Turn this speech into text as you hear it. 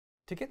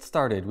To get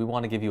started, we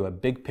want to give you a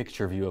big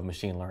picture view of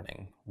machine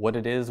learning, what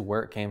it is,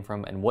 where it came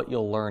from, and what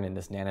you'll learn in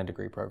this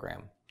nanodegree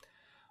program.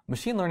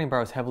 Machine learning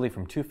borrows heavily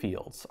from two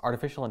fields,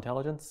 artificial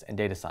intelligence and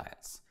data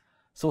science.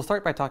 So we'll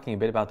start by talking a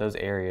bit about those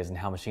areas and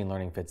how machine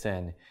learning fits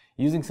in,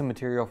 using some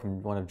material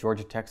from one of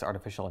Georgia Tech's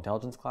artificial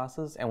intelligence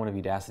classes and one of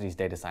Udacity's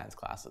data science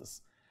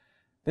classes.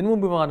 Then we'll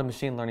move on to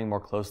machine learning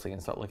more closely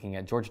and start looking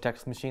at Georgia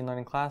Tech's machine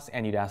learning class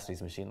and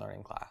Udacity's machine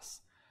learning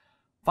class.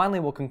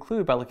 Finally, we'll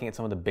conclude by looking at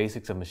some of the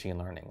basics of machine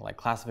learning, like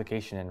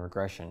classification and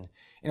regression,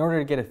 in order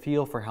to get a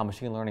feel for how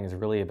machine learning is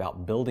really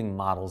about building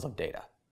models of data.